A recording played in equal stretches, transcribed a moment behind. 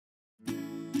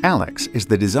Alex is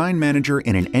the design manager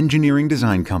in an engineering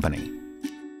design company.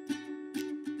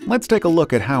 Let's take a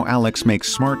look at how Alex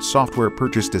makes smart software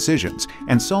purchase decisions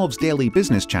and solves daily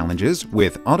business challenges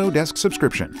with Autodesk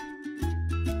Subscription.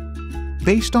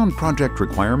 Based on project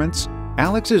requirements,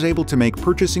 Alex is able to make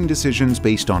purchasing decisions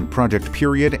based on project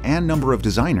period and number of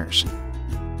designers.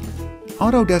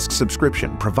 Autodesk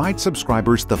Subscription provides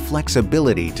subscribers the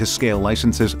flexibility to scale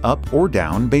licenses up or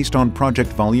down based on project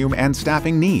volume and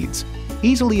staffing needs,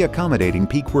 easily accommodating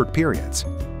peak work periods.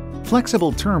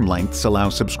 Flexible term lengths allow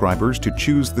subscribers to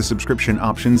choose the subscription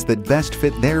options that best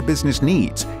fit their business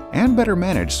needs and better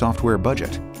manage software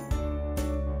budget.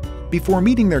 Before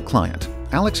meeting their client,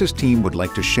 Alex's team would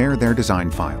like to share their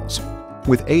design files.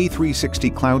 With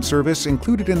A360 Cloud Service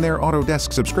included in their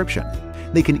Autodesk subscription,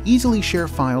 they can easily share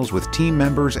files with team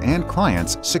members and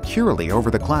clients securely over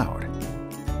the cloud.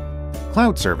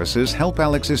 Cloud services help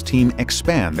Alex's team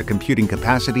expand the computing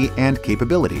capacity and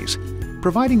capabilities,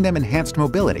 providing them enhanced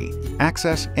mobility,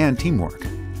 access, and teamwork.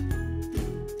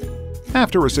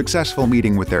 After a successful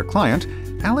meeting with their client,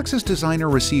 Alex's designer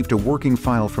received a working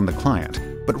file from the client,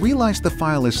 but realized the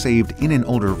file is saved in an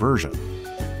older version.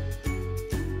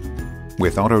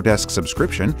 With Autodesk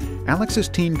Subscription, Alex's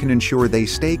team can ensure they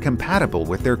stay compatible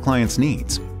with their clients'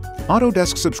 needs.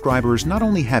 Autodesk subscribers not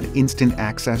only have instant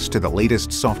access to the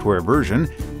latest software version,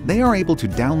 they are able to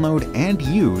download and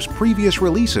use previous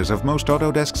releases of most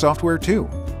Autodesk software too.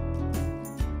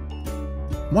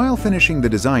 While finishing the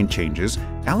design changes,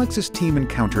 Alex's team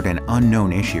encountered an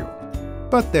unknown issue.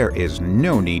 But there is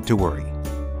no need to worry.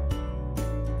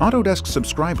 Autodesk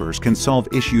subscribers can solve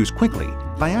issues quickly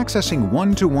by accessing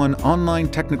one-to-one online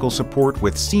technical support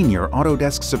with senior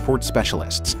Autodesk support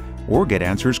specialists, or get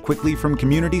answers quickly from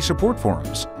community support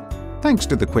forums. Thanks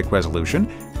to the quick resolution,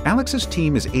 Alex's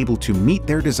team is able to meet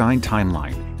their design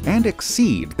timeline and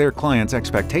exceed their clients'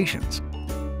 expectations.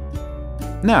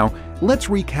 Now, let's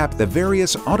recap the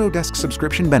various Autodesk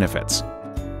subscription benefits.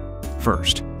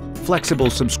 First, flexible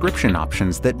subscription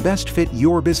options that best fit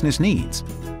your business needs.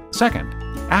 Second,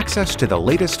 access to the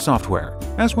latest software,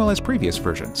 as well as previous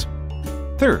versions.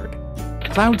 Third,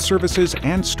 cloud services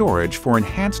and storage for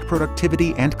enhanced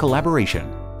productivity and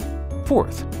collaboration.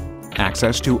 Fourth,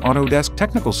 access to Autodesk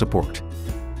technical support.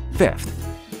 Fifth,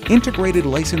 integrated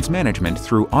license management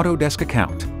through Autodesk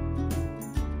account.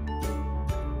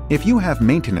 If you have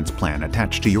maintenance plan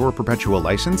attached to your perpetual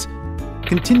license,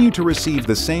 continue to receive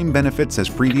the same benefits as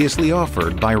previously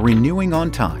offered by renewing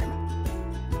on time.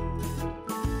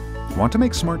 Want to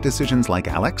make smart decisions like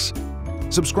Alex?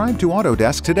 Subscribe to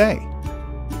Autodesk today.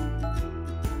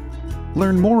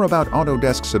 Learn more about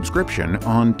Autodesk Subscription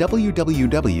on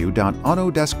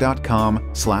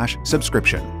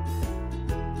www.autodesk.com/subscription.